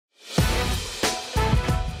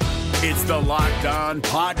It's the Locked On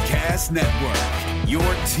Podcast Network, your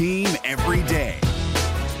team every day.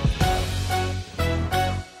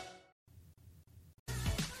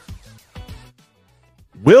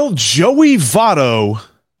 Will Joey Votto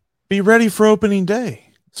be ready for opening day?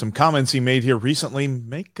 Some comments he made here recently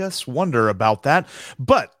make us wonder about that.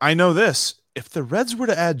 But I know this. If the Reds were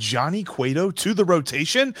to add Johnny Cueto to the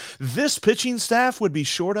rotation, this pitching staff would be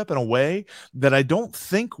shored up in a way that I don't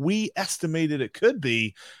think we estimated it could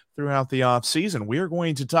be throughout the offseason. We are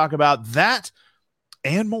going to talk about that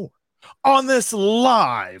and more on this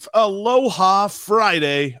live Aloha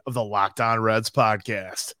Friday of the Locked On Reds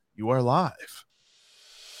podcast. You are live.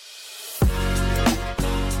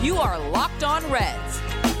 You are Locked On Reds,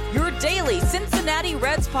 your daily Cincinnati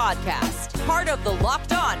Reds podcast, part of the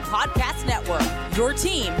Locked On Podcast Network, your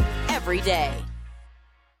team every day.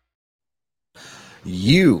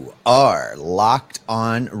 You are Locked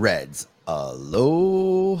On Reds.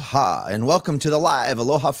 Aloha, and welcome to the live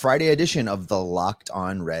Aloha Friday edition of the Locked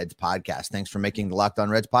On Reds podcast. Thanks for making the Locked On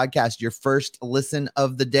Reds podcast your first listen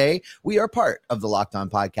of the day. We are part of the Locked On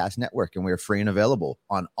Podcast Network, and we are free and available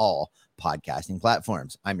on all podcasting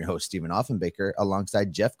platforms. I'm your host, Stephen Offenbaker,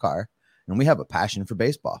 alongside Jeff Carr, and we have a passion for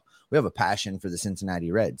baseball. We have a passion for the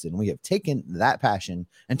Cincinnati Reds, and we have taken that passion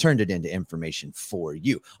and turned it into information for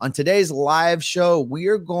you. On today's live show, we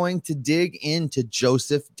are going to dig into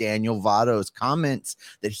Joseph Daniel Votto's comments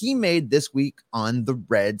that he made this week on the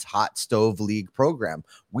Reds Hot Stove League program.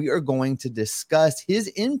 We are going to discuss his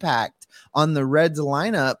impact on the Reds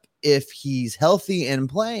lineup if he's healthy and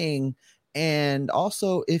playing, and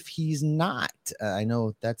also if he's not. I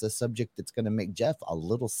know that's a subject that's going to make Jeff a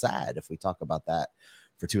little sad if we talk about that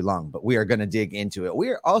for too long, but we are going to dig into it. We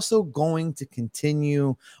are also going to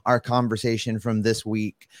continue our conversation from this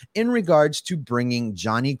week in regards to bringing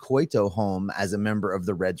Johnny Cueto home as a member of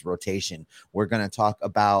the Reds rotation. We're going to talk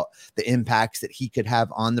about the impacts that he could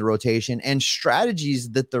have on the rotation and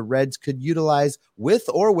strategies that the Reds could utilize with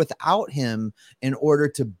or without him in order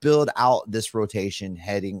to build out this rotation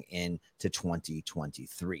heading into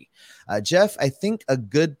 2023. Jeff, I think a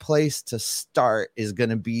good place to start is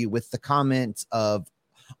going to be with the comments of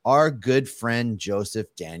our good friend Joseph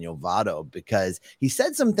Daniel Votto, because he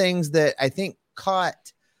said some things that I think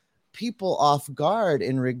caught people off guard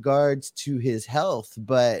in regards to his health.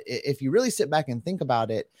 But if you really sit back and think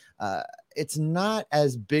about it, it's not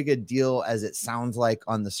as big a deal as it sounds like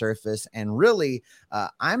on the surface. And really,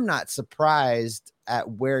 I'm not surprised at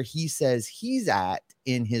where he says he's at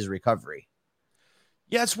in his recovery.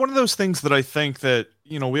 Yeah, it's one of those things that I think that,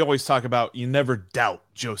 you know, we always talk about, you never doubt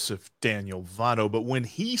Joseph Daniel Votto, but when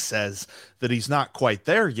he says that he's not quite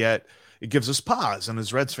there yet, it gives us pause. And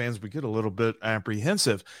as Reds fans, we get a little bit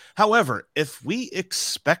apprehensive. However, if we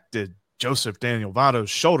expected Joseph Daniel Votto's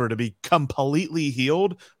shoulder to be completely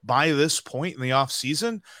healed by this point in the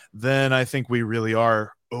offseason, then I think we really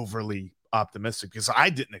are overly optimistic, because I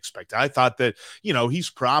didn't expect it. I thought that, you know, he's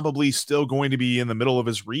probably still going to be in the middle of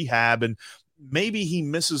his rehab, and maybe he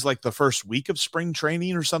misses like the first week of spring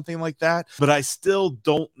training or something like that. But I still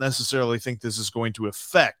don't necessarily think this is going to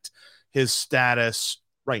affect his status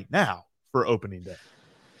right now for opening day.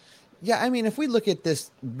 Yeah, I mean, if we look at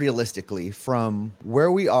this realistically from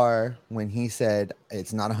where we are when he said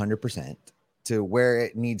it's not 100% to where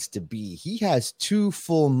it needs to be, he has 2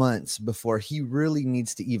 full months before he really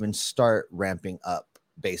needs to even start ramping up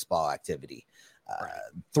baseball activity.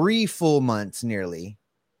 3 full months nearly,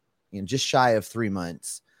 just shy of 3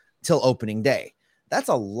 months till opening day. That's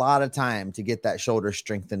a lot of time to get that shoulder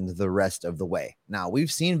strengthened the rest of the way. Now, we've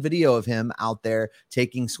seen video of him out there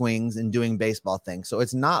taking swings and doing baseball things. So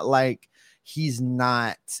it's not like he's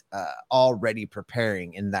not already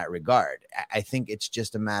preparing in that regard. I think it's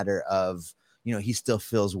just a matter of, he still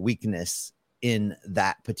feels weakness in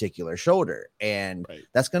that particular shoulder, and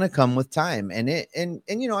that's going to come with time. And I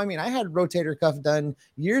had rotator cuff done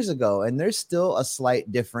years ago, and there's still a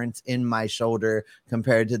slight difference in my shoulder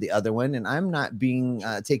compared to the other one. And I'm not being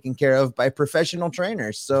taken care of by professional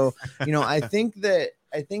trainers. So, I think that,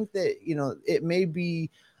 it may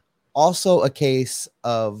be also a case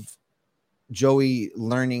of Joey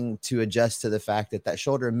learning to adjust to the fact that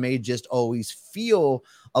shoulder may just always feel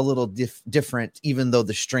a little different, even though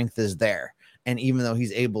the strength is there. And even though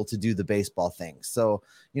he's able to do the baseball thing. So,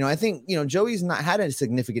 I think, Joey's not had a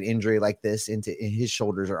significant injury like this in his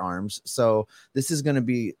shoulders or arms. So this is going to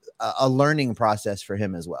be a learning process for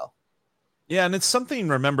him as well. Yeah. And it's something,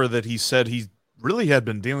 remember, that he said he really had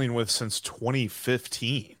been dealing with since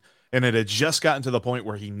 2015. And it had just gotten to the point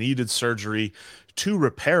where he needed surgery to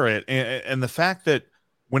repair it. And the fact that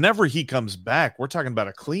whenever he comes back, we're talking about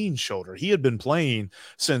a clean shoulder. He had been playing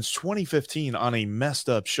since 2015 on a messed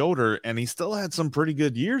up shoulder, and he still had some pretty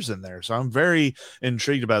good years in there. So I'm very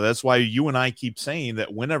intrigued about it. That's why you and I keep saying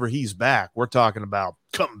that whenever he's back, we're talking about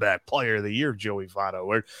comeback player of the year, Joey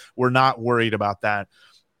Votto. We're not worried about that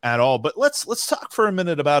at all. But let's talk for a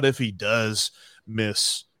minute about if he does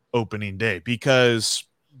miss opening day, because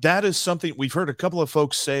that is something we've heard a couple of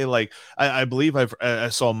folks say. Like, I believe I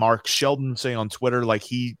saw Mark Sheldon say on Twitter, like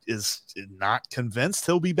he is not convinced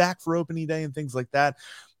he'll be back for opening day and things like that.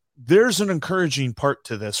 There's an encouraging part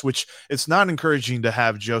to this, which it's not encouraging to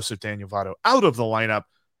have Joseph Daniel Votto out of the lineup,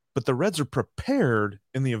 but the Reds are prepared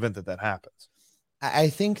in the event that happens. I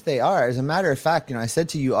think they are. As a matter of fact, I said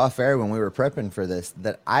to you off air when we were prepping for this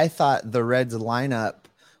that I thought the Reds lineup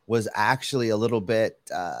was actually a little bit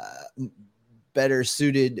better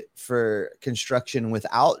suited for construction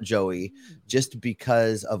without Joey, just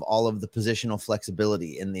because of all of the positional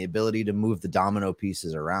flexibility and the ability to move the domino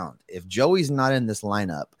pieces around. If Joey's not in this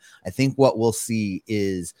lineup, I think what we'll see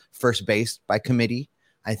is first base by committee.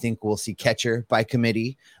 I think we'll see catcher by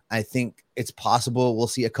committee. I think it's possible we'll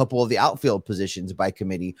see a couple of the outfield positions by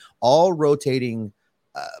committee, all rotating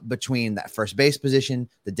between that first base position,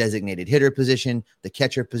 the designated hitter position, the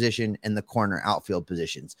catcher position, and the corner outfield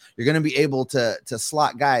positions. You're going to be able to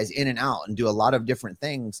slot guys in and out and do a lot of different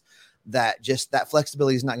things that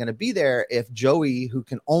flexibility is not going to be there if Joey, who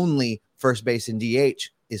can only first base and DH,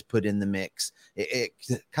 is put in the mix. It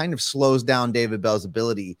kind of slows down David Bell's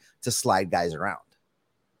ability to slide guys around.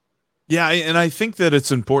 Yeah, and I think that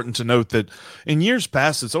it's important to note that in years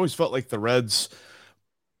past, it's always felt like the Reds,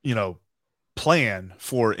 plan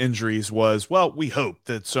for injuries was, well, we hope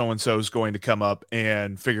that so-and-so is going to come up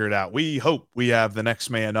and figure it out. We hope we have the next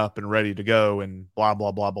man up and ready to go and blah,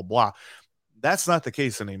 blah, blah, blah, blah. That's not the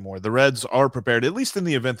case anymore. The Reds are prepared, at least in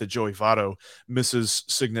the event that Joey Votto misses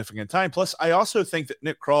significant time. Plus, I also think that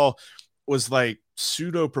Nick Krall was like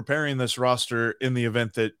pseudo preparing this roster in the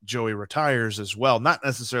event that Joey retires as well. Not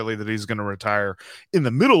necessarily that he's going to retire in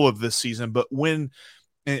the middle of this season, but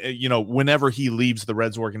whenever he leaves the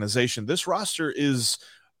Reds organization, this roster is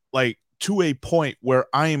like to a point where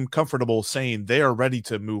I am comfortable saying they are ready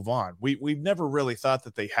to move on. We've never really thought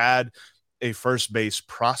that they had a first base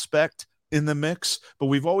prospect in the mix, but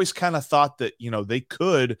we've always kind of thought that, they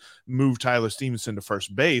could move Tyler Stevenson to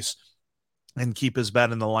first base and keep his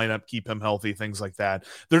bat in the lineup, keep him healthy, things like that.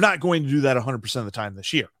 They're not going to do that 100% of the time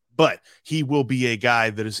this year, but he will be a guy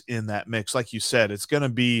that is in that mix. Like you said, it's going to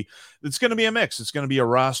be a mix. It's going to be a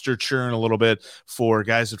roster churn a little bit for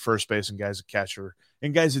guys at first base and guys at catcher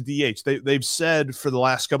and guys at DH. They've said for the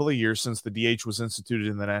last couple of years since the DH was instituted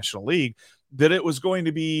in the National League that it was going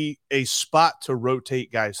to be a spot to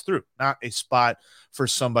rotate guys through, not a spot for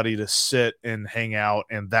somebody to sit and hang out,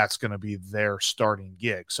 and that's going to be their starting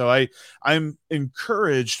gig. So I'm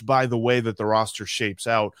encouraged by the way that the roster shapes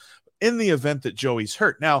out in the event that Joey's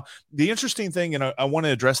hurt. Now, the interesting thing, and I want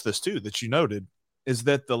to address this too, that you noted, is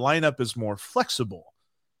that the lineup is more flexible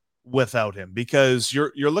without him, because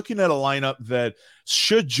you're looking at a lineup that,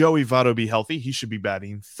 should Joey Votto be healthy, he should be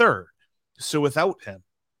batting third. So without him,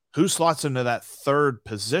 who slots into that third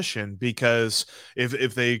position? Because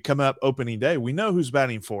if they come up opening day, we know who's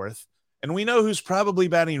batting fourth, and we know who's probably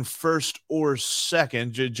batting first or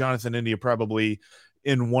second. Jonathan India probably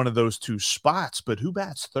in one of those two spots, but who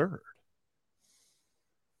bats third?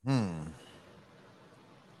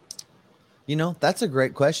 That's a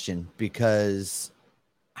great question, because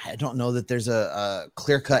I don't know that there's a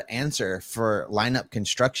clear-cut answer for lineup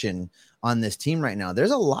construction on this team right now.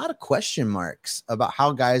 There's a lot of question marks about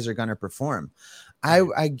how guys are going to perform.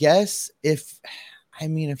 I guess if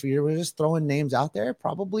you were just throwing names out there,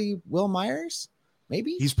 probably Will Myers,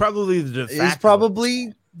 maybe. He's probably the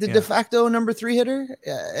de facto number 3 hitter,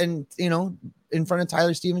 and in front of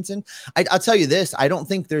Tyler Stevenson. I'll tell you this: I don't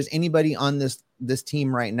think there's anybody on this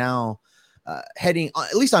team right now heading,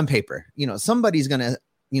 at least on paper. Somebody's gonna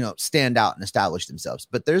stand out and establish themselves,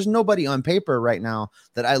 but there's nobody on paper right now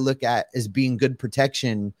that I look at as being good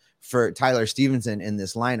protection for Tyler Stevenson in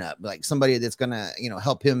this lineup, like somebody that's gonna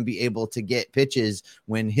help him be able to get pitches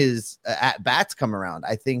when his at bats come around.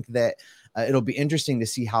 I think that it'll be interesting to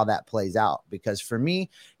see how that plays out, because for me,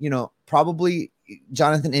 probably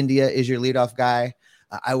Jonathan India is your leadoff guy.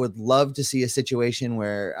 I would love to see a situation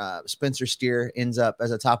where Spencer Steer ends up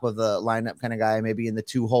as a top of the lineup kind of guy, maybe in the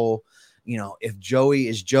 2-hole. If Joey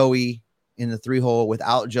is Joey in the 3-hole,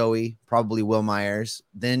 without Joey, probably Will Myers,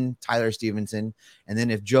 then Tyler Stevenson. And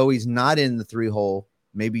then if Joey's not in the 3-hole,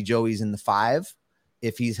 maybe Joey's in the 5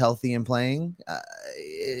 if he's healthy and playing.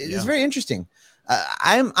 It's very interesting.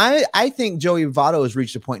 I think Joey Votto has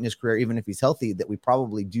reached a point in his career, even if he's healthy, that we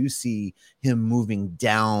probably do see him moving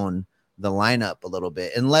down the lineup a little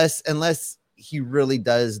bit, unless he really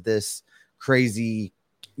does this crazy,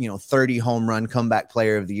 30 home run comeback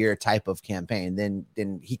player of the year type of campaign,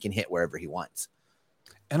 then he can hit wherever he wants.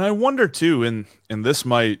 And I wonder too, and this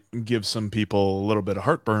might give some people a little bit of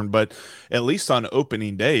heartburn, but at least on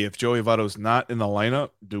opening day, if Joey Votto's not in the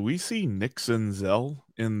lineup, do we see Nick Senzel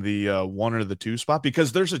in the 1 or the 2 spot?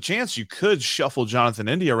 Because there's a chance you could shuffle Jonathan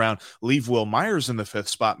India around, leave Will Myers in the 5th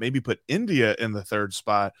spot, maybe put India in the 3rd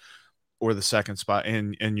spot or the 2nd spot,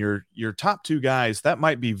 and your top 2 guys. That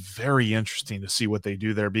might be very interesting to see what they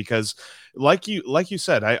do there, because like you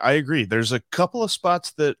said, I agree. There's a couple of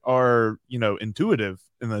spots that are, intuitive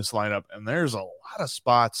in this lineup, and there's a lot of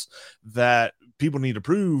spots that people need to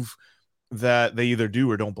prove that they either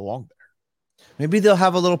do or don't belong there. Maybe they'll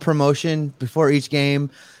have a little promotion before each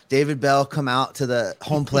game. David Bell come out to the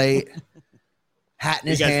home plate, hat in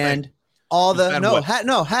his hand.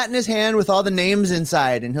 Hat in his hand with all the names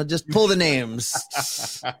inside, and he'll just pull the names.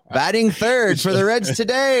 Batting 3rd for the Reds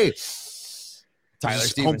today. Tyler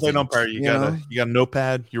Stevenson. Home plate umpire. You got a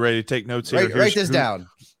notepad. You ready to take notes here? Write this down.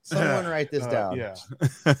 Someone write this down. Yeah.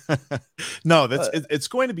 No, it's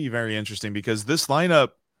going to be very interesting, because this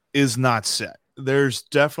lineup is not set. There's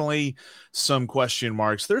definitely some question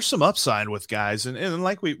marks. There's some upside with guys, and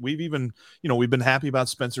like we've even, we've been happy about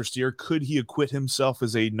Spencer Steer. Could he acquit himself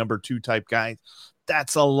as a number 2 type guy?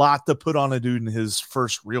 That's a lot to put on a dude in his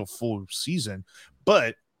first real full season,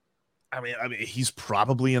 but I mean, he's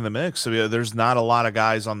probably in the mix. So there's not a lot of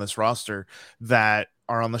guys on this roster that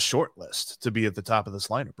are on the short list to be at the top of this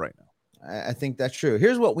lineup right now. I think that's true.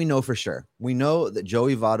 Here's what we know for sure. We know that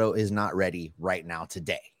Joey Votto is not ready right now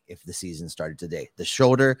today. If the season started today, the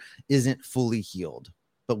shoulder isn't fully healed,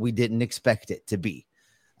 but we didn't expect it to be.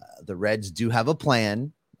 The Reds do have a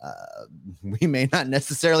plan. We may not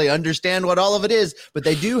necessarily understand what all of it is, but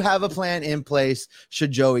they do have a plan in place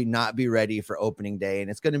should Joey not be ready for opening day.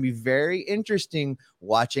 And it's going to be very interesting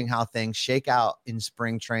watching how things shake out in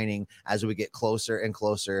spring training as we get closer and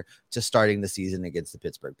closer to starting the season against the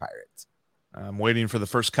Pittsburgh Pirates. I'm waiting for the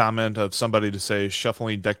first comment of somebody to say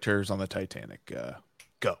shuffling deck chairs on the Titanic.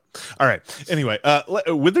 Go. All right. Anyway,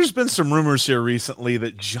 there's been some rumors here recently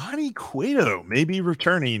that Johnny Cueto may be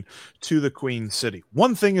returning to the Queen City.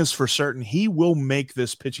 One thing is for certain, he will make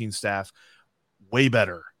this pitching staff way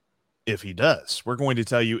better if he does. We're going to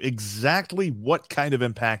tell you exactly what kind of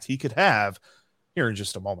impact he could have here in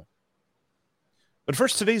just a moment. But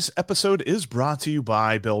first, today's episode is brought to you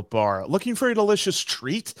by Built Bar. Looking for a delicious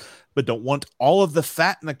treat, but don't want all of the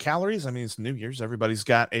fat and the calories? I mean, it's New Year's. Everybody's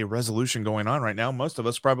got a resolution going on right now. Most of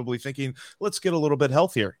us probably thinking, let's get a little bit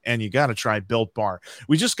healthier. And you got to try Built Bar.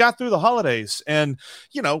 We just got through the holidays. And,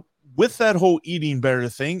 with that whole eating better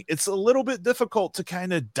thing, it's a little bit difficult to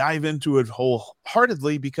kind of dive into it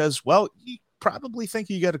wholeheartedly because, well, you probably think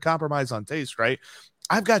you got to compromise on taste, right?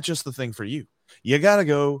 I've got just the thing for you. You got to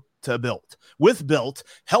go to Built. With Built,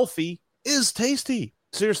 healthy is tasty.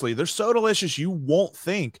 Seriously, they're so delicious you won't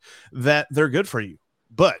think that they're good for you,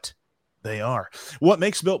 but they are. What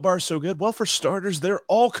makes Built Bars so good? Well, for starters, they're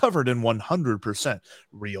all covered in 100%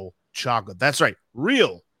 real chocolate. That's right,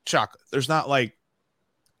 real chocolate. There's not like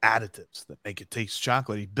additives that make it taste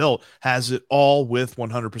chocolatey. Built has it all with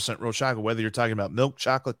 100% real chocolate. Whether you're talking about milk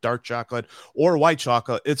chocolate, dark chocolate, or white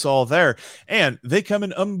chocolate, it's all there. And they come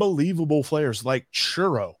in unbelievable flavors like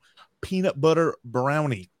churro, peanut butter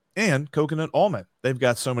brownie, and coconut almond. They've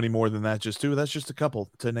got so many more than that, just two. That's just a couple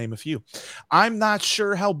to name a few. I'm not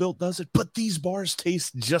sure how Built does it, but these bars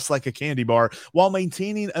taste just like a candy bar while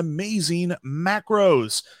maintaining amazing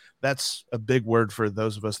macros. That's a big word for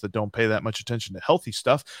those of us that don't pay that much attention to healthy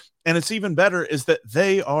stuff. And it's even better is that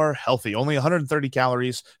they are healthy. Only 130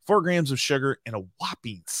 calories, 4 grams of sugar, and a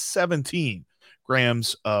whopping 17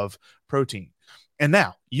 grams of protein. And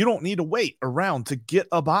now you don't need to wait around to get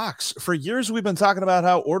a box. For years, we've been talking about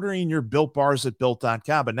how ordering your Built Bars at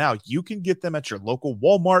Built.com, but now you can get them at your local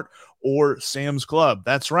Walmart or Sam's Club.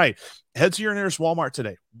 That's right. Head to your nearest Walmart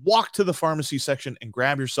today. Walk to the pharmacy section and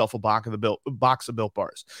grab yourself a box of Built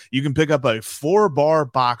Bars. You can pick up a 4-bar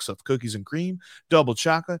box of cookies and cream, double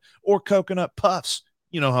chocolate, or coconut puffs.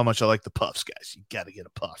 You know how much I like the puffs, guys. You got to get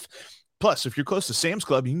a puff. Plus, if you're close to Sam's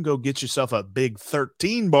Club, you can go get yourself a big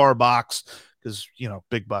 13-bar box because,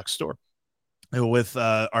 big box store with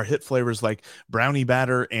our hit flavors like brownie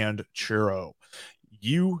batter and churro.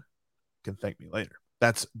 You can thank me later.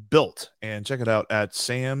 That's Built, and check it out at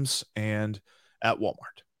Sam's and at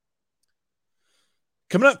Walmart.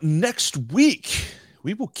 Coming up next week,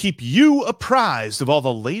 we will keep you apprised of all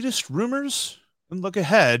the latest rumors and look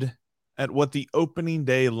ahead at what the opening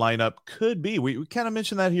day lineup could be. We kind of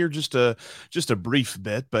mentioned that here just a brief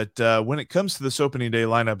bit, but when it comes to this opening day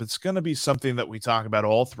lineup, it's going to be something that we talk about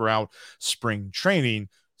all throughout spring training.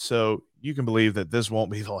 So you can believe that this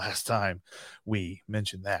won't be the last time we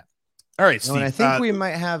mention that. All right, Steve. And I think we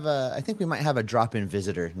might have a drop-in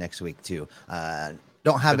visitor next week too.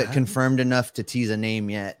 Don't have it confirmed enough to tease a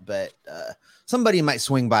name yet, but somebody might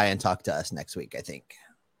swing by and talk to us next week, I think.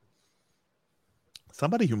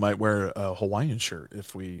 Somebody who might wear a Hawaiian shirt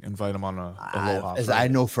if we invite him on a Aloha. As I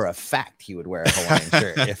know for a fact he would wear a Hawaiian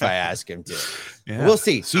shirt if I ask him to. Yeah. We'll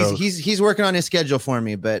see. So, He's working on his schedule for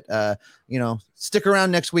me, but stick around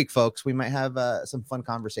next week, folks. We might have some fun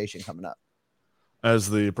conversation coming up. as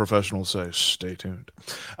the professionals say, stay tuned.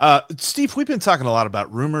 Steve, we've been talking a lot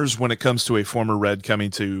about rumors when it comes to a former Red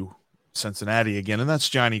coming to Cincinnati again, and that's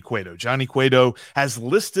Johnny Cueto. Johnny Cueto has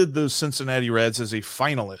listed the Cincinnati Reds as a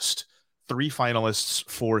finalist, 3 finalists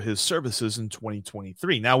for his services in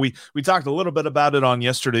 2023. Now, we talked a little bit about it on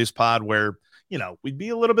yesterday's pod where, we'd be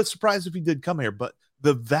a little bit surprised if he did come here, but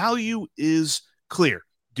the value is clear.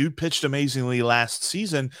 Dude pitched amazingly last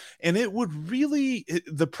season, and it would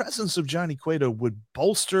the presence of Johnny Cueto would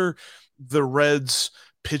bolster the Reds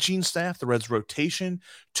pitching staff, the Reds rotation,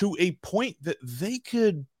 to a point that they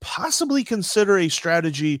could possibly consider a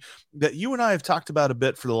strategy that you and I have talked about a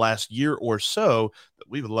bit for the last year or so that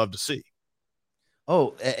we would love to see.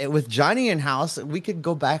 Oh, with Johnny in house, we could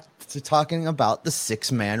go back to talking about the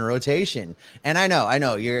 6-man rotation. And I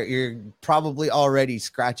know you're probably already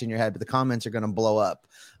scratching your head, but the comments are going to blow up.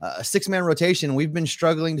 A 6-man rotation. We've been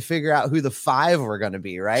struggling to figure out who the 5 were going to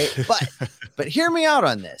be, right? But hear me out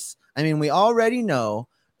on this. I mean, we already know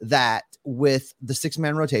that with the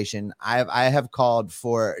 6-man rotation, I have called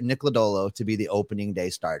for Nick Lodolo to be the opening day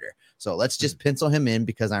starter. So let's just pencil him in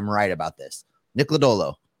because I'm right about this. Nick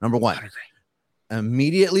Lodolo, number 1.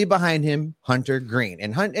 Immediately behind him, Hunter Green.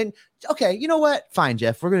 And okay, you know what? Fine,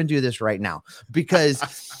 Jeff. We're going to do this right now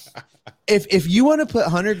because if you want to put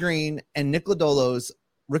Hunter Green and Nick Lodolo's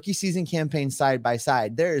rookie season campaign side by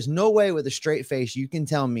side, there is no way with a straight face you can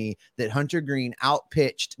tell me that Hunter Green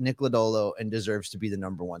outpitched Nick Lodolo and deserves to be the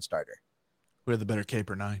number 1 starter. Who had the better K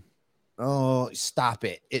per 9? Oh, stop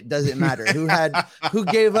it. It doesn't matter who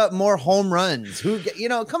gave up more home runs,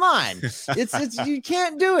 come on. It's you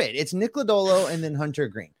can't do it. It's Nick Lodolo and then Hunter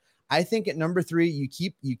Green. I think at number 3, you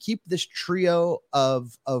keep this trio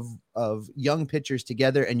of young pitchers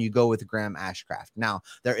together and you go with Graham Ashcraft. Now,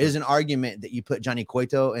 there is an argument that you put Johnny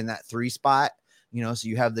Cueto in that 3 spot, so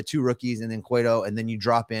you have the 2 rookies and then Cueto, and then you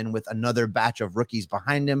drop in with another batch of rookies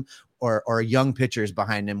behind him or young pitchers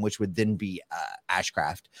behind him, which would then be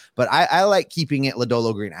Ashcraft. But I like keeping it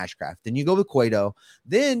Lodolo, Green, Ashcraft. Then you go with Cueto.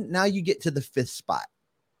 Then now you get to the 5th spot.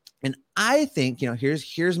 And I think,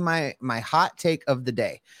 here's my hot take of the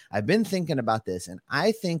day. I've been thinking about this, and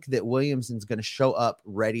I think that Williamson's going to show up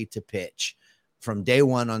ready to pitch from day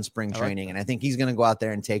 1 on spring training. And I think he's going to go out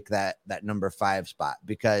there and take that number 5 spot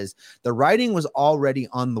because the writing was already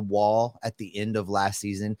on the wall at the end of last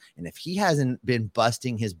season. And if he hasn't been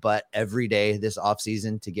busting his butt every day this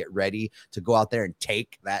offseason to get ready to go out there and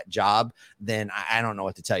take that job, then I don't know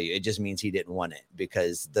what to tell you. It just means he didn't want it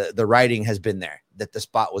because the writing has been there that the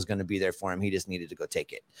spot was going to be there for him. He just needed to go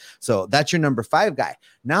take it. So that's your number 5 guy.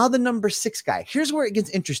 Now the number 6 guy. Here's where it gets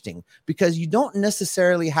interesting because you don't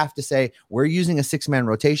necessarily have to say we're using a 6-man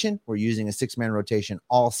rotation. We're using a 6-man rotation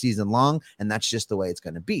all season long, and that's just the way it's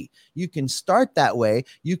going to be. You can start that way.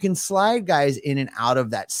 You can slide guys in and out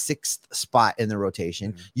of that 6th spot in the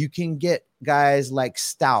rotation. Mm-hmm. You can get guys like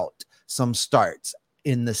Stout some starts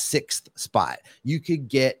in the 6th spot. You could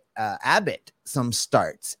get Abbott some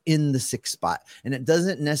starts in the 6th spot. And it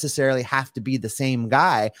doesn't necessarily have to be the same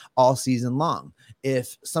guy all season long.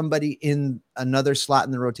 If somebody in another slot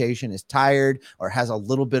in the rotation is tired or has a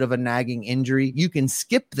little bit of a nagging injury, you can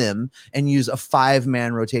skip them and use a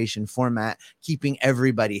 5-man rotation format, keeping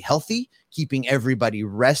everybody healthy, keeping everybody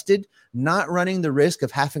rested, not running the risk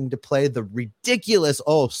of having to play the ridiculous,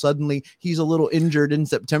 suddenly he's a little injured in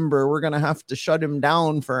September, we're going to have to shut him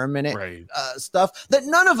down for a minute, right. Stuff that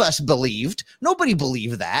none of us believed. Nobody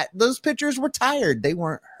believed that. Those pitchers were tired. They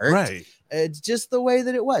weren't hurt. Right. It's just the way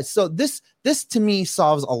that it was. So this to me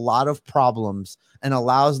solves a lot of problems and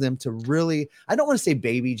allows them to really, I don't want to say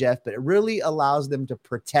baby Jeff, but it really allows them to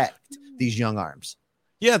protect these young arms.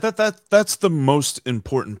 Yeah, that's the most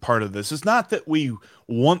important part of this. It's not that we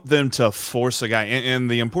want them to force a guy,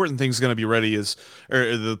 and the important thing is going to be ready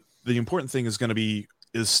the important thing is going to be,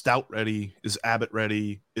 is Stout ready? Is Abbott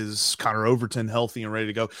ready? Is Connor Overton healthy and ready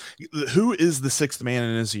to go? Who is the 6th man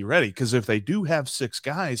and is he ready? Because if they do have 6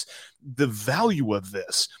 guys, the value of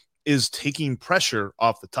this is taking pressure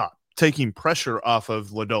off the top. taking pressure off of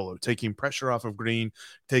Lodolo, taking pressure off of Green,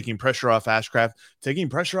 taking pressure off Ashcraft, taking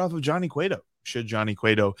pressure off of Johnny Cueto. Should Johnny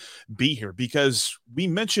Cueto be here? Because we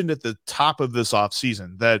mentioned at the top of this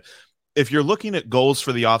offseason that if you're looking at goals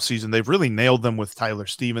for the offseason, they've really nailed them with Tyler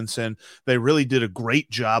Stevenson. They really did a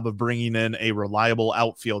great job of bringing in a reliable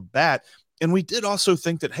outfield bat. And we did also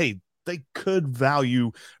think that, hey, they could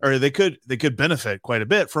value, or they could benefit quite a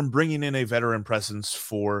bit from bringing in a veteran presence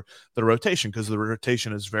for the rotation, because the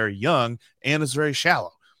rotation is very young and is very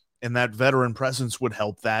shallow. And that veteran presence would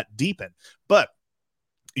help that deepen. But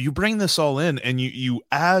you bring this all in and you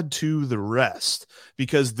add to the rest,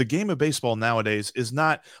 because the game of baseball nowadays is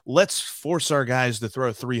not, let's force our guys to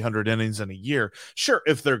throw 300 innings in a year. Sure,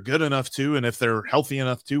 if they're good enough to, and if they're healthy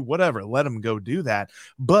enough to, whatever, let them go do that.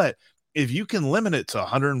 But if you can limit it to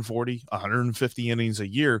 140, 150 innings a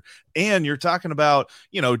year, and you're talking about,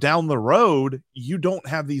 down the road, you don't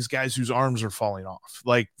have these guys whose arms are falling off.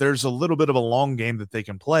 Like, there's a little bit of a long game that they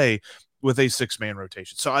can play with a 6-man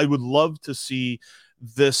rotation. So I would love to see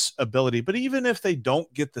this ability. But even if they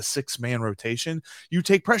don't get the 6-man rotation, you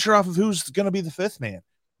take pressure off of who's going to be the 5th man,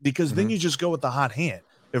 because then you just go with the hot hand.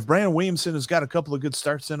 If Brandon Williamson has got a couple of good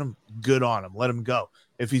starts in him, good on him. Let him go.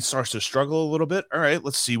 If he starts to struggle a little bit, all right,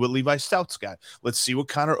 let's see what Levi Stout's got. Let's see what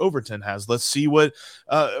Connor Overton has. Let's see what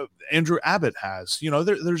Andrew Abbott has.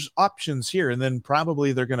 There's options here. And then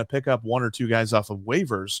probably they're going to pick up 1 or 2 guys off of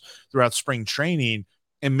waivers throughout spring training,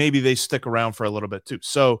 and maybe they stick around for a little bit too.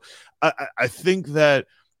 So I think that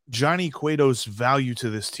Johnny Cueto's value to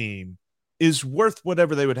this team is worth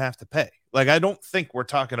whatever they would have to pay. Like, I don't think we're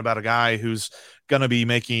talking about a guy who's going to be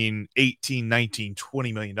making 18, 19,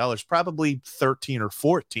 $20 million. Probably 13 or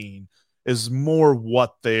 14 is more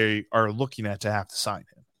what they are looking at to have to sign him.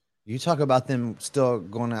 You talk about them still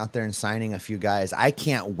going out there and signing a few guys. I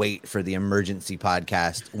can't wait for the emergency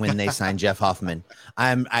podcast when they sign Jeff Hoffman.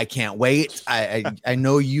 I can't wait. I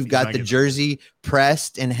know you've got the jersey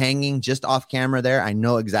pressed and hanging just off camera there. I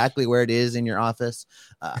know exactly where it is in your office.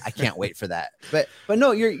 I can't wait for that. But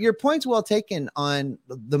no, your point's well taken on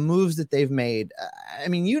the moves that they've made. I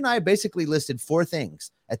mean, you and I basically listed 4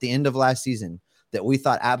 things at the end of last season that we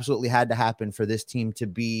thought absolutely had to happen for this team to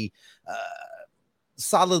be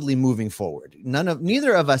solidly moving forward.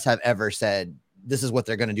 Neither of us have ever said this is what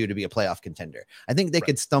they're going to do to be a playoff contender. I think they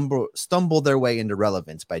could stumble their way into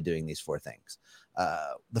relevance by doing these 4 things.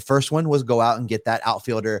 The first one was go out and get that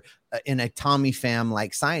outfielder in a Tommy Pham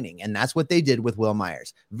like signing. And that's what they did with Will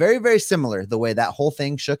Myers. Very, very similar, the way that whole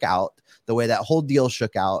thing shook out, the way that whole deal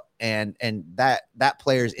shook out, and that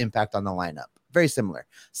player's impact on the lineup. Very similar.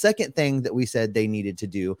 Second thing that we said they needed to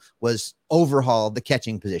do was overhaul the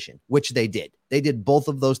catching position, which they did. They did both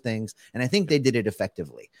of those things, and I think they did it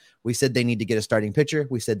effectively. We said they need to get a starting pitcher.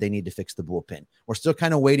 We said they need to fix the bullpen. We're still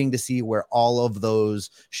kind of waiting to see where all of those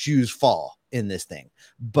shoes fall in this thing.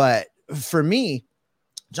 But for me,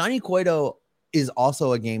 Johnny Cueto is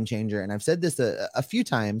also a game changer, and I've said this a few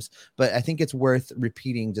times, but I think it's worth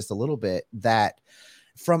repeating just a little bit, that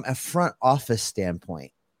from a front office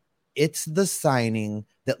standpoint, it's the signing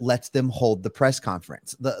that lets them hold the press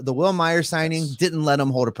conference. The Will Myers signing didn't let them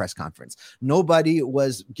hold a press conference. Nobody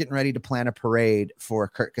was getting ready to plan a parade for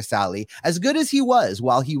Kurt Casale. As good as he was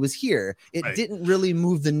while he was here, it didn't really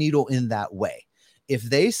move the needle in that way. If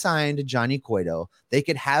they signed Johnny Cueto, they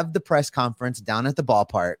could have the press conference down at the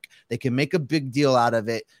ballpark. They can make a big deal out of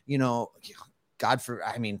it.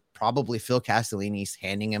 Probably Phil Castellini's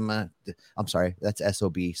handing him I'm sorry, that's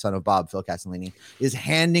SOB, son of Bob. Phil Castellini is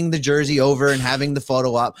handing the jersey over and having the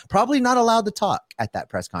photo up. Probably not allowed to talk at that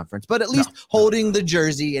press conference, but at least holding the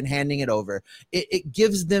jersey and handing it over. It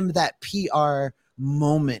gives them that PR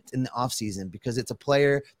moment in the offseason, because it's a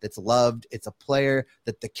player that's loved. It's a player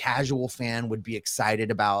that the casual fan would be excited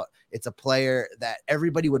about. It's a player that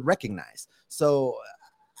everybody would recognize. So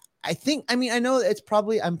I know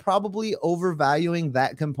I'm probably overvaluing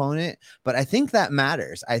that component, but I think that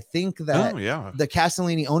matters. I think that the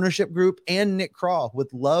Castellini ownership group and Nick Krall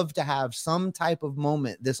would love to have some type of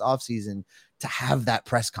moment this offseason to have that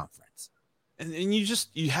press conference. And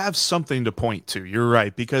you have something to point to. You're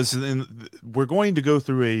right, because we're going to go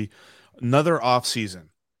through another offseason,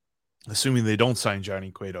 assuming they don't sign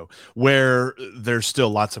Johnny Cueto, where there's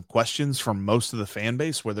still lots of questions from most of the fan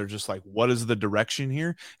base, where they're just like, what is the direction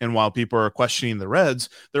here? And while people are questioning the Reds,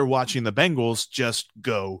 they're watching the Bengals just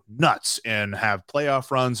go nuts and have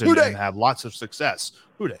playoff runs and have lots of success.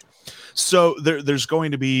 So there's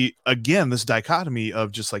going to be, again, this dichotomy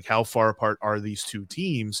of just like, how far apart are these two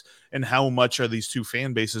teams, and how much are these two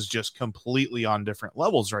fan bases just completely on different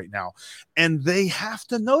levels right now? And they have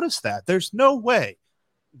to notice that. There's no way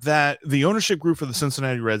that the ownership group for the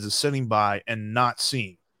Cincinnati Reds is sitting by and not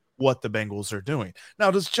seeing what the Bengals are doing.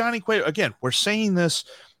 Now, does Johnny Cueto, again, we're saying this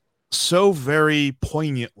so very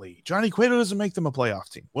poignantly. Johnny Cueto doesn't make them a playoff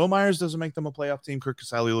team. Will Myers doesn't make them a playoff team. Kirk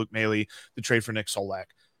Caselli, Luke Maley, the trade for Nick Solak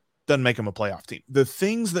doesn't make them a playoff team. The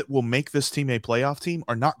things that will make this team a playoff team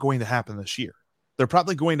are not going to happen this year. They're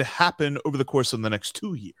probably going to happen over the course of the next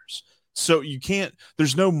 2 years. So you can't,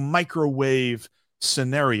 there's no microwave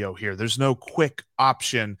scenario here. There's no quick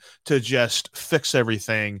option to just fix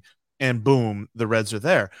everything and boom, the Reds are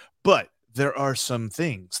there. But there are some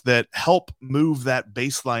things that help move that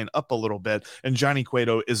baseline up a little bit. And Johnny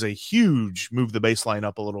Cueto is a huge move the baseline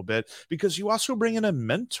up a little bit, because you also bring in a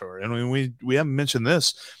mentor. And we haven't mentioned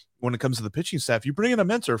this when it comes to the pitching staff. You bring in a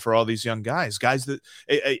mentor for all these young guys that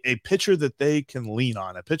a pitcher that they can lean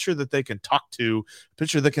on, a pitcher that they can talk to, a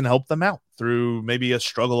pitcher that can help them out through maybe a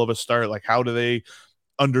struggle of a start. Like, how do they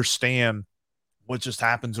understand what just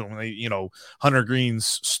happens when they, Hunter Green's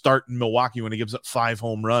start in Milwaukee when he gives up 5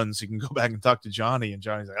 home runs? You can go back and talk to Johnny, and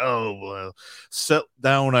Johnny's like, "Oh, well, sit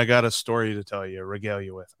down. I got a story to tell you, regale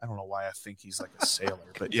you with." I don't know why I think he's like a sailor,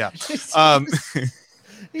 but yeah.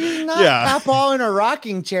 He's not Papa in a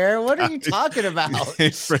rocking chair. What are you talking about?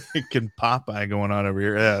 Freaking Popeye going on over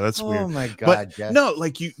here. Yeah, that's weird. Oh my God. But Jeff. no,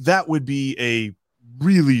 that would be a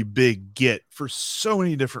really big get for so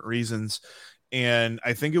many different reasons. And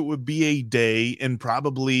I think it would be a day and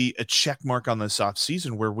probably a check mark on this off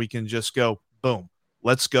season where we can just go, boom,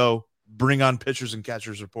 let's go, bring on pitchers and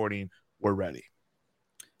catchers reporting. We're ready.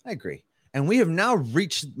 I agree. And we have now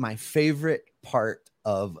reached my favorite part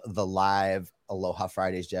of the live Aloha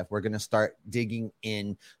Fridays, Jeff. We're going to start digging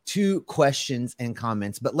into questions and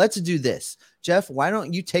comments, but let's do this. Jeff, why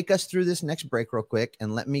don't you take us through this next break real quick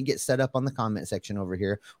and let me get set up on the comment section over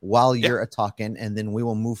here while you're talking, and then we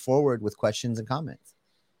will move forward with questions and comments.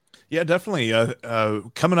 Yeah, definitely.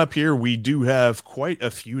 Coming up here, we do have quite a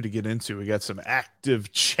few to get into. We got some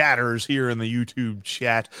active chatters here in the YouTube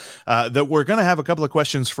chat that we're going to have a couple of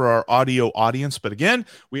questions for our audio audience. But again,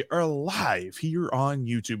 we are live here on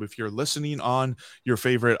YouTube. If you're listening on your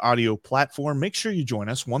favorite audio platform, make sure you join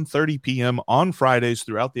us 1:30 p.m. on Fridays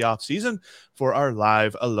throughout the off season for our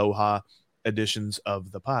live Aloha editions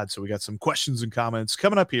of the pod. So we got some questions and comments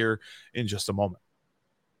coming up here in just a moment.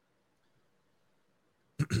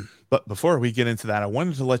 But before we get into that, I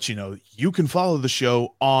wanted to let you know you can follow the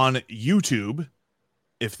show on YouTube.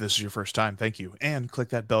 If this is your first time, thank you. And click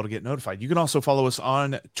that bell to get notified. You can also follow us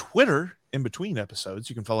on Twitter in between episodes.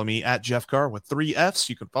 You can follow me at Jeff Carr with 3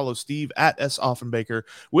 Fs. You can follow Steve at S. Offenbaker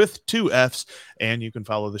with 2 Fs. And you can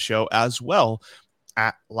follow the show as well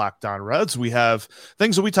at Locked On Reds. We have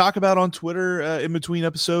things that we talk about on Twitter in between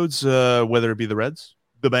episodes, whether it be the Reds,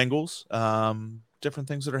 the Bengals, different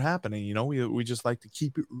things that are happening. We just like to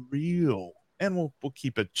keep it real, and we'll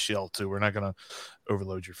keep it chill too. We're not going to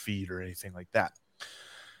overload your feed or anything like that.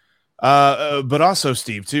 But also,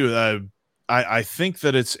 Steve, too, I think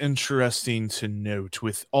that it's interesting to note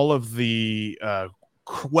with all of the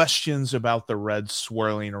questions about the Reds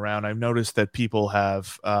swirling around. I've noticed that people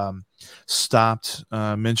have stopped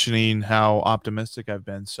mentioning how optimistic I've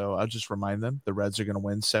been. So I'll just remind them the Reds are going to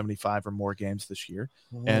win 75 or more games this year.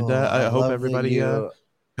 And I hope everybody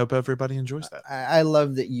enjoys that. I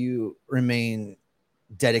love that you remain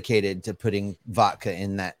dedicated to putting vodka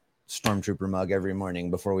in that Stormtrooper mug every morning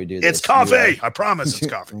before we do this. It's coffee. I promise it's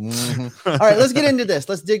coffee. Mm-hmm. All right, let's get into this.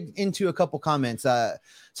 Let's dig into a couple comments.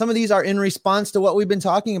 Some of these are in response to what we've been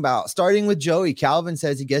talking about. Starting with Joey. Calvin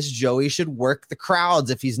says he guesses Joey should work the crowds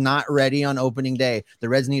if he's not ready on opening day. The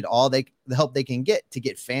Reds need all the help they can get to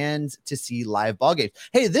get fans to see live ball games.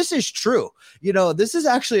 Hey, this is true. This is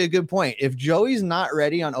actually a good point. If Joey's not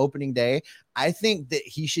ready on opening day, I think that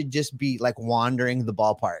he should just be like wandering the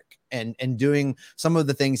ballpark and doing some of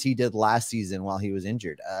the things he did last season while he was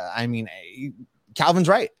injured. Calvin's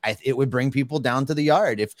right. It would bring people down to the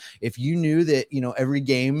yard. If you knew that, every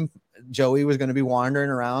game Joey was going to be wandering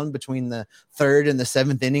around between the 3rd and the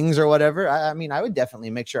 7th innings or whatever, I would definitely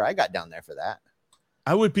make sure I got down there for that.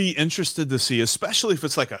 I would be interested to see, especially if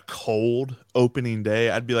it's like a cold opening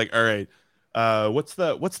day. I'd be like, all right, what's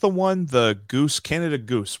the one, the Goose, Canada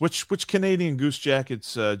Goose? Which Canadian Goose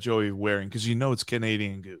jacket's Joey wearing? Because it's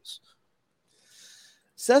Canadian Goose.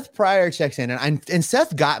 Seth Pryor checks in, and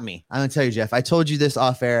Seth got me. I'm gonna tell you, Jeff. I told you this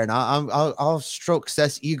off air, and I'll stroke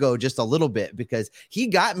Seth's ego just a little bit because he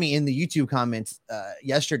got me in the YouTube comments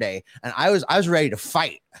yesterday, and I was ready to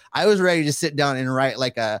fight. I was ready to sit down and write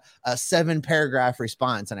like a 7-paragraph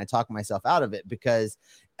response, and I talked myself out of it because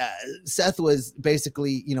Seth was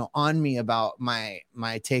basically, on me about my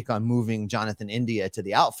take on moving Jonathan India to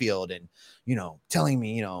the outfield and, telling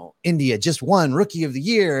me, India just won Rookie of the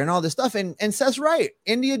Year and all this stuff. And Seth's right.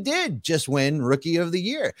 India did just win Rookie of the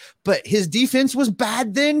Year, but his defense was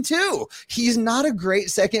bad then too. He's not a great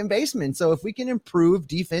second baseman. So if we can improve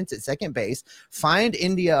defense at second base, find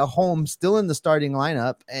India a home still in the starting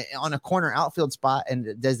lineup on a corner outfield spot and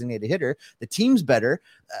a designated hitter, the team's better.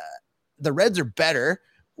 The Reds are better.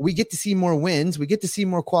 We get to see more wins. We get to see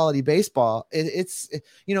more quality baseball. It's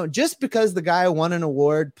just because the guy won an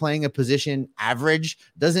award playing a position average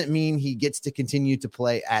doesn't mean he gets to continue to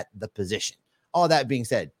play at the position. All that being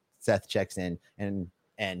said, Seth checks in and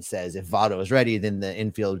says if Votto is ready, then the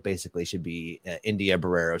infield basically should be India,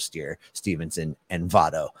 Barrero, Steer, Stevenson, and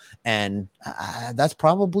Votto. And that's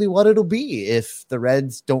probably what it'll be if the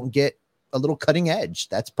Reds don't get a little cutting edge.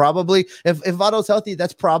 That's probably, if Votto's healthy,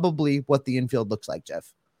 that's probably what the infield looks like,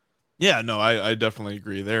 Jeff. Yeah, no, I definitely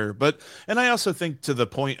agree there. And I also think to the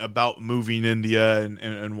point about moving India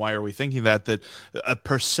and why are we thinking that a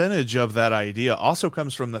percentage of that idea also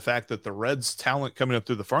comes from the fact that the Reds talent coming up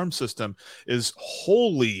through the farm system is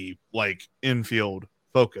wholly like infield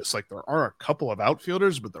focused. Like there are a couple of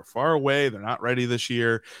outfielders, but they're far away. They're not ready this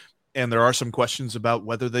year. And there are some questions about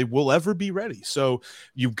whether they will ever be ready. So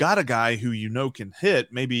you've got a guy who can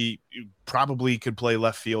hit. Maybe you probably could play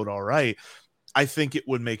left field all right. I think it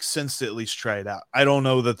would make sense to at least try it out. I don't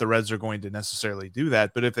know that the Reds are going to necessarily do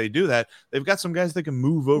that, but if they do that, they've got some guys that can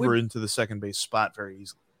move over into the second base spot very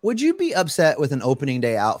easily. Would you be upset with an opening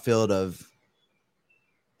day outfield of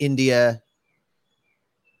India,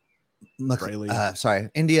 Matt McCain,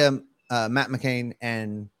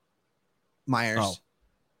 and Myers?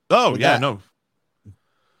 Oh yeah, no.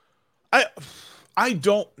 I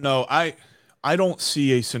don't know. I don't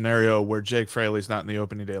see a scenario where Jake Fraley's not in the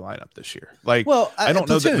opening day lineup this year. I don't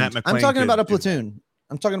know that Matt McClain. I'm talking about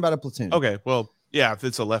a platoon. Okay, well, yeah, if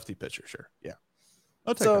it's a lefty pitcher, sure, yeah.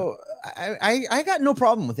 So I got no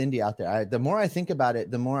problem with India out there. The more I think about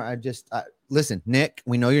it, the more I just listen. Nick,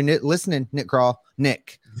 we know you're listening. Nick Crawl,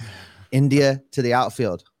 India to the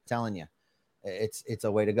outfield. I'm telling you, it's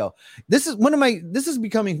a way to go. This is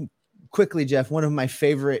becoming quickly, Jeff, one of my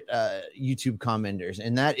favorite YouTube commenters,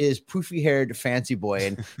 and that is poofy haired fancy boy.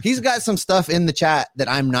 And he's got some stuff in the chat that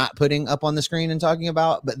I'm not putting up on the screen and talking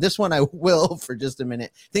about, but this one I will for just a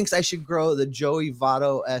minute. Thinks I should grow the Joey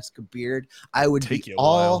Votto-esque beard. No, it wouldn't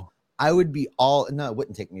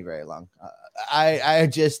take me very long. I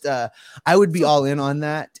would be all in on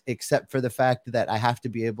that, except for the fact that I have to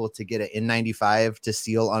be able to get an N95 to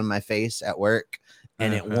seal on my face at work.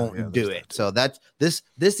 And it won't do it. So this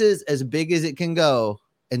is as big as it can go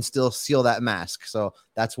and still seal that mask. So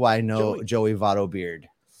that's why I know Joey Votto beard.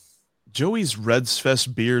 Joey's Reds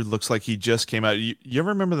Fest beard looks like he just came out. You ever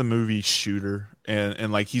remember the movie Shooter?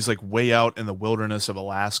 And like he's like way out in the wilderness of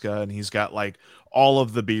Alaska, and he's got like all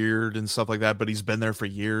of the beard and stuff like that, but he's been there for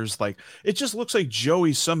years. Like it just looks like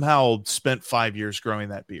Joey somehow spent 5 years growing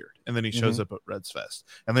that beard, and then he shows up at Reds Fest,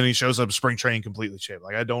 and then he shows up spring training completely shaved.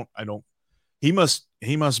 Like I don't. He must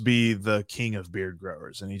be the king of beard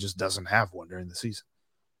growers, and he just doesn't have one during the season.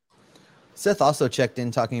 Seth also checked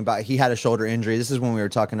in talking about he had a shoulder injury. This is when we were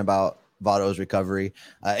talking about Votto's recovery.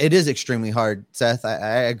 It is extremely hard, Seth.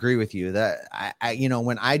 I agree with you that I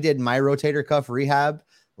when I did my rotator cuff rehab,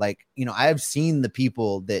 I have seen the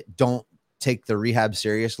people that don't take the rehab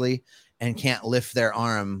seriously and can't lift their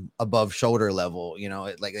arm above shoulder level.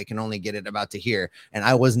 Like they can only get it about to here. And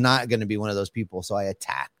I was not going to be one of those people. So I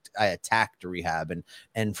attacked rehab,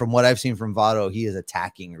 and from what I've seen from Votto, he is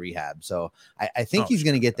attacking rehab. So I think he's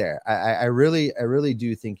going to get there. I really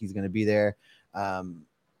do think he's going to be there.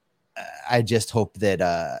 I just hope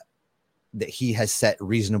that he has set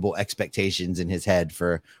reasonable expectations in his head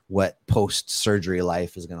for what post-surgery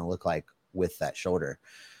life is going to look like with that shoulder.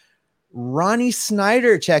 Ronnie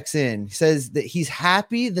Snyder checks in. He says that he's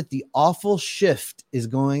happy that the awful shift is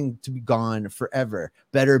going to be gone forever.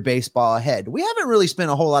 Better baseball ahead. We haven't really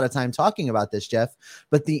spent a whole lot of time talking about this, Jeff,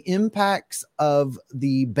 but the impacts of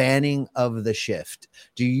the banning of the shift.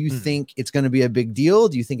 Do you think it's going to be a big deal?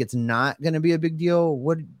 Do you think it's not going to be a big deal?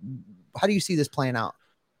 How do you see this playing out?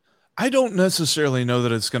 I don't necessarily know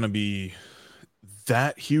that it's going to be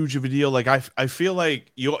that huge of a deal. Like I feel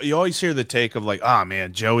like you always hear the take of like,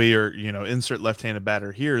 man, Joey or insert left-handed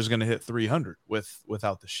batter here is going to hit 300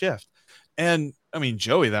 without the shift. And I mean,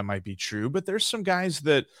 Joey, that might be true, but there's some guys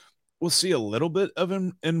that we'll see a little bit of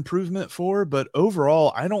an improvement for, but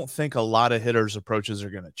overall, I don't think a lot of hitters' approaches are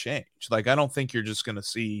going to change. Like, I don't think you're just going to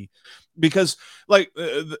see, because like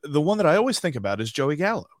the one that I always think about is Joey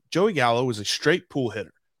Gallo. Joey Gallo was a straight pull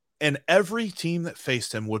hitter. And every team that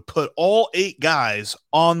faced him would put all 8 guys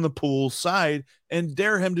on the pool side and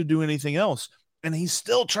dare him to do anything else. And he's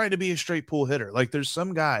still trying to be a straight pool hitter. Like, there's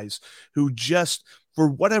some guys who just, for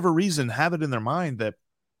whatever reason, have it in their mind that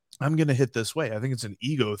I'm going to hit this way. I think it's an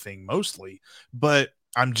ego thing mostly, but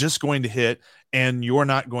I'm just going to hit and you're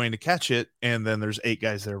not going to catch it. And then there's 8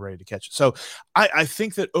 guys that are ready to catch it. So I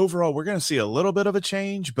think that overall we're going to see a little bit of a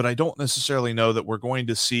change, but I don't necessarily know that we're going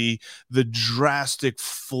to see the drastic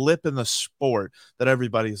flip in the sport that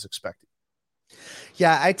everybody is expecting.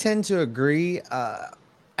 Yeah, I tend to agree.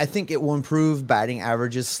 I think it will improve batting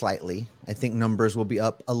averages slightly. I think numbers will be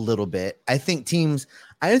up a little bit. I think teams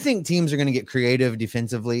are going to get creative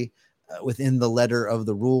defensively within the letter of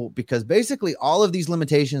the rule, because basically all of these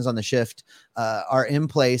limitations on the shift are in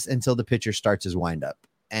place until the pitcher starts his windup.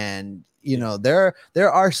 And, you know, there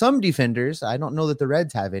are some defenders, I don't know that the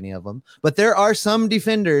Reds have any of them, but there are some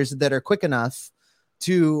defenders that are quick enough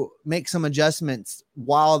to make some adjustments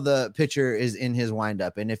while the pitcher is in his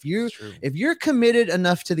windup. And if you're committed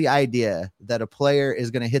enough to the idea that a player is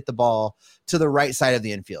going to hit the ball to the right side of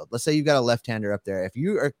the infield, let's say you've got a left-hander up there. If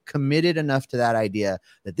you are committed enough to that idea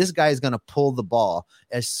that this guy is going to pull the ball,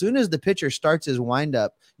 as soon as the pitcher starts his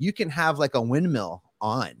windup, you can have like a windmill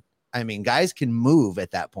on. I mean, guys can move at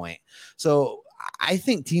that point. So I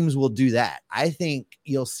think teams will do that. I think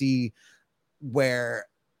you'll see where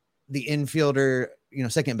the infielder, you know,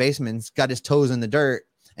 second baseman's got his toes in the dirt,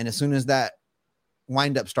 and as soon as that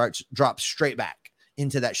windup starts, drops straight back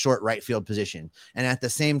into that short right field position. And at the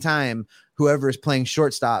same time, whoever is playing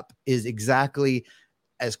shortstop is exactly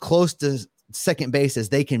as close to second base as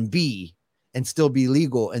they can be and still be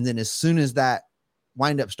legal. And then as soon as that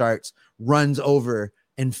windup starts, runs over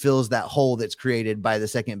and fills that hole that's created by the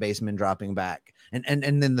second baseman dropping back,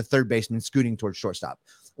 and then the third baseman scooting towards shortstop.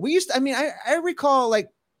 I recall like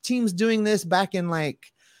teams doing this back in,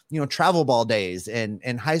 like, you know, travel ball days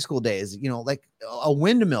and high school days, you know, like a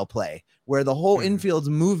windmill play where the whole infield's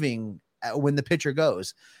moving when the pitcher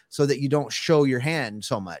goes, so that you don't show your hand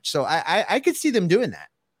so much. So I could see them doing that.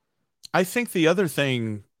 I think the other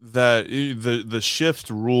thing that the shift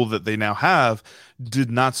rule that they now have did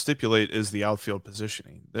not stipulate is the outfield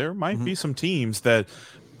positioning. There might be some teams that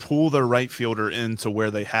pull their right fielder into where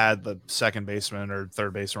they had the second baseman or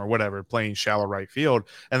third baseman or whatever playing shallow right field,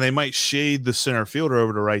 and they might shade the center fielder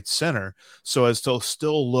over to right center so as to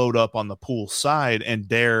still load up on the pool side and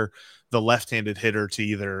dare the left-handed hitter to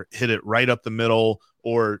either hit it right up the middle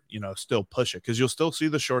or, you know, still push it, because you'll still see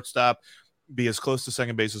the shortstop be as close to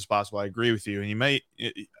second base as possible. I agree with you. And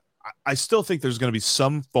I still think there's going to be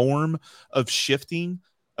some form of shifting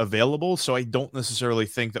available. So I don't necessarily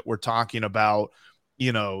think that we're talking about,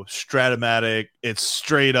 you know, Stratomatic, it's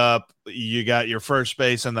straight up, you got your first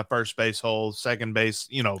base in the first base hole, second base,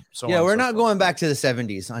 you know. We're not going back to the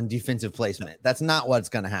 70s on defensive placement. That's not what's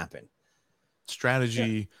going to happen.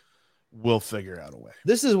 Strategy will figure out a way.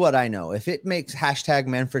 This is what I know. If it makes hashtag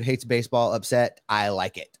Manfred hates baseball upset, I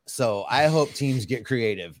like it. So I hope teams get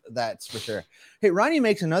creative. That's for sure. Hey, Ronnie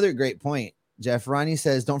makes another great point. Jeff, Ronnie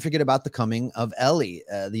says, don't forget about the coming of Ellie.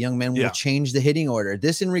 The young man will change the hitting order.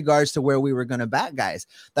 This in regards to where we were going to bat guys.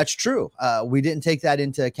 That's true. We didn't take that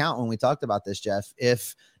into account when we talked about this, Jeff.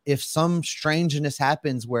 If some strangeness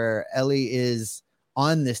happens where Ellie is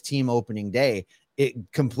on this team opening day, it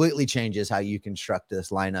completely changes how you construct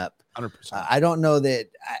this lineup. 100%. I don't know that.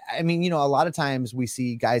 I mean, you know, a lot of times we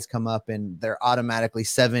see guys come up and they're automatically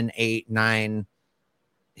 7, 8, 9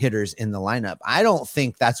 hitters in the lineup. I don't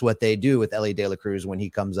think that's what they do with Ellie De La Cruz when he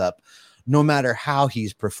comes up, no matter how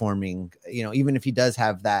he's performing. You know, even if he does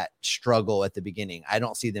have that struggle at the beginning, I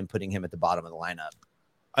don't see them putting him at the bottom of the lineup.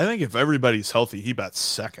 I think if everybody's healthy, he bats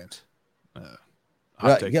second.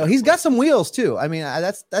 You know, he's got some wheels too. I mean,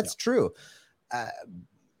 that's true.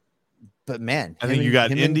 But man, I think you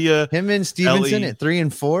got India, him and Stevenson Ellie, at 3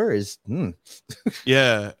 and 4 is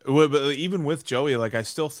yeah. But even with Joey, like, I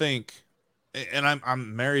still think, and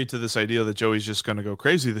I'm married to this idea that Joey's just going to go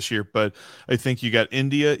crazy this year, but I think you got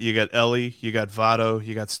India, you got Ellie, you got Votto,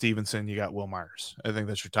 you got Stevenson, you got Will Myers. I think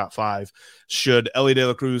that's your top 5. Should Ellie De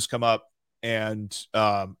La Cruz come up and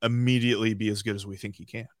immediately be as good as we think he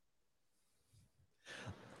can?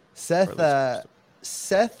 Seth's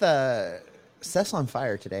on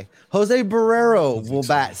fire today. Jose Barrero will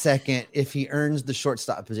bat second if he earns the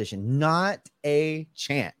shortstop position. Not a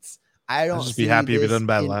chance. I don't just be happy if he doesn't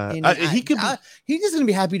bat last. He's just gonna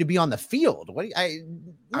be happy to be on the field. I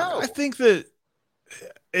think that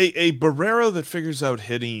a Barrero that figures out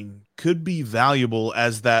hitting could be valuable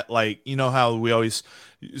as that, like, you know how we always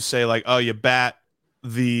say, like, oh, you bat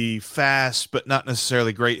the fast but not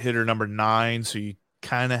necessarily great hitter number 9, so you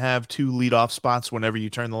kind of have 2 leadoff spots whenever you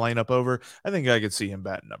turn the lineup over. I think I could see him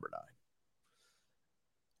batting number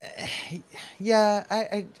 9. Yeah,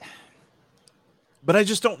 But I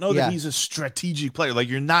just don't know that he's a strategic player. Like,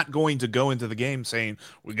 you're not going to go into the game saying,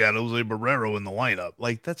 we got Jose Barrero in the lineup.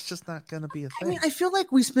 Like, that's just not going to be a thing. I mean, I feel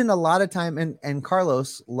like we spend a lot of time, and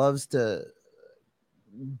Carlos loves to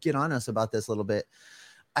get on us about this a little bit.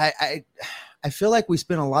 I feel like we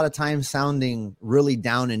spend a lot of time sounding really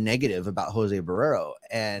down and negative about Jose Barrero.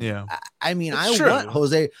 And I mean, I want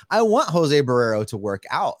Jose Barrero to work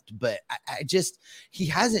out, but he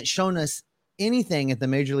hasn't shown us anything at the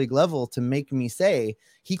major league level to make me say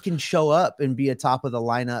he can show up and be a top of the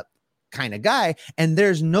lineup kind of guy. And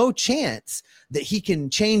there's no chance that he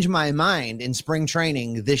can change my mind in spring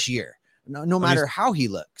training this year, no matter how he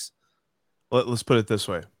looks. Let's put it this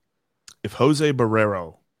way. If Jose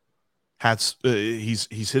Barrero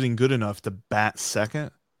he's hitting good enough to bat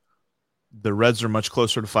second, the Reds are much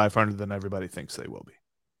closer to 500 than everybody thinks they will be.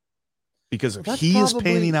 Because if he is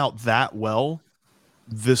panning out that well,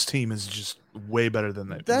 this team is just way better than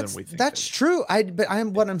we think. That's true.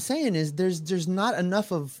 What I'm saying is there's not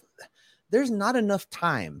enough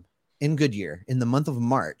time in Goodyear in the month of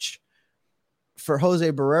March for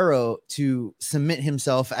Jose Barrero to cement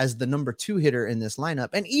himself as the number 2 hitter in this lineup.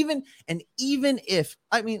 And even if,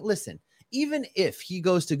 I mean, listen, even if he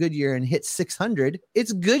goes to Goodyear and hits 600,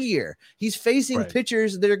 it's Goodyear. He's facing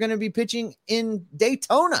pitchers that are going to be pitching in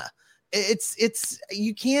Daytona.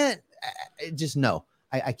 You can't just no.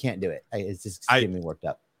 I can't do it. It's just getting me worked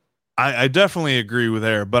up. I definitely agree with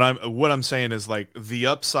Air, but what I'm saying is, like, the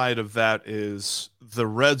upside of that is the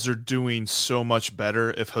Reds are doing so much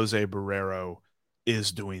better if Jose Barrero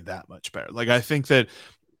is doing that much better. Like, I think that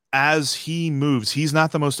as he moves, he's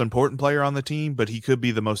not the most important player on the team, but he could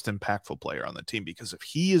be the most impactful player on the team, because if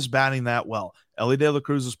he is batting that well, Ellie De La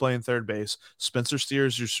Cruz is playing third base, Spencer Steer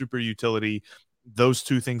is your super utility. Those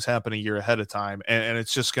 2 things happen a year ahead of time, and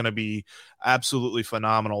it's just going to be absolutely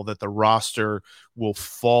phenomenal that the roster will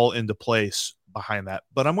fall into place behind that.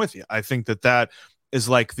 But I'm with you. I think that is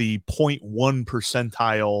like the 0.1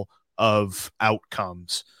 percentile of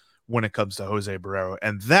outcomes when it comes to Jose Barrero,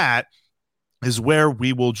 and that is where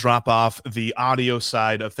we will drop off the audio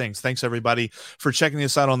side of things. Thanks, everybody, for checking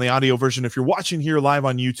this out on the audio version. If you're watching here live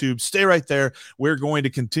on YouTube, stay right there. We're going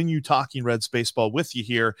to continue talking Reds baseball with you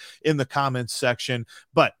here in the comments section.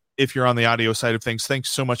 But if you're on the audio side of things,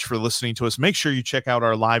 thanks so much for listening to us. Make sure you check out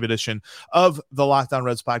our live edition of the Locked On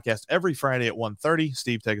Reds podcast every Friday at 1:30.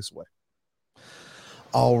 Steve, take us away.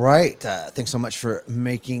 All right. Thanks so much for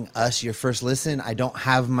making us your first listen. I don't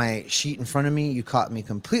have my sheet in front of me. You caught me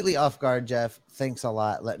completely off guard, Jeff. Thanks a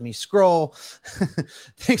lot. Let me scroll.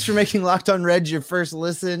 Thanks for making Locked On Reds your first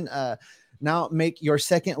listen. Now make your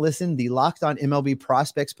second listen, the Locked On MLB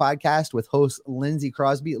Prospects podcast with host Lindsey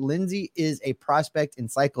Crosby. Lindsey is a prospect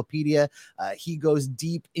encyclopedia. He goes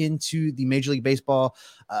deep into the Major League Baseball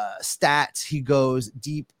stats. He goes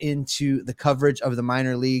deep into the coverage of the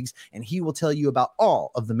minor leagues, and he will tell you about all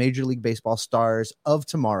of the Major League Baseball stars of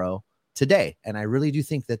tomorrow today. And I really do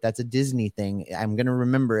think that that's a Disney thing. I'm going to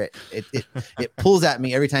remember it. It pulls at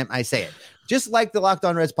me every time I say it. Just like the Locked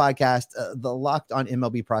On Reds podcast, the Locked On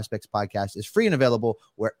MLB Prospects podcast is free and available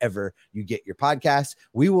wherever you get your podcasts.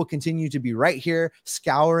 We will continue to be right here,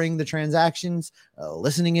 scouring the transactions,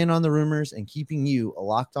 listening in on the rumors, and keeping you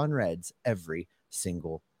Locked On Reds every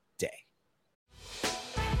single day.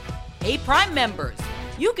 Hey, Prime members,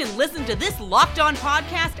 you can listen to this Locked On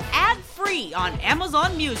podcast ad-free on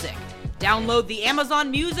Amazon Music. Download the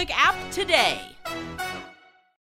Amazon Music app today.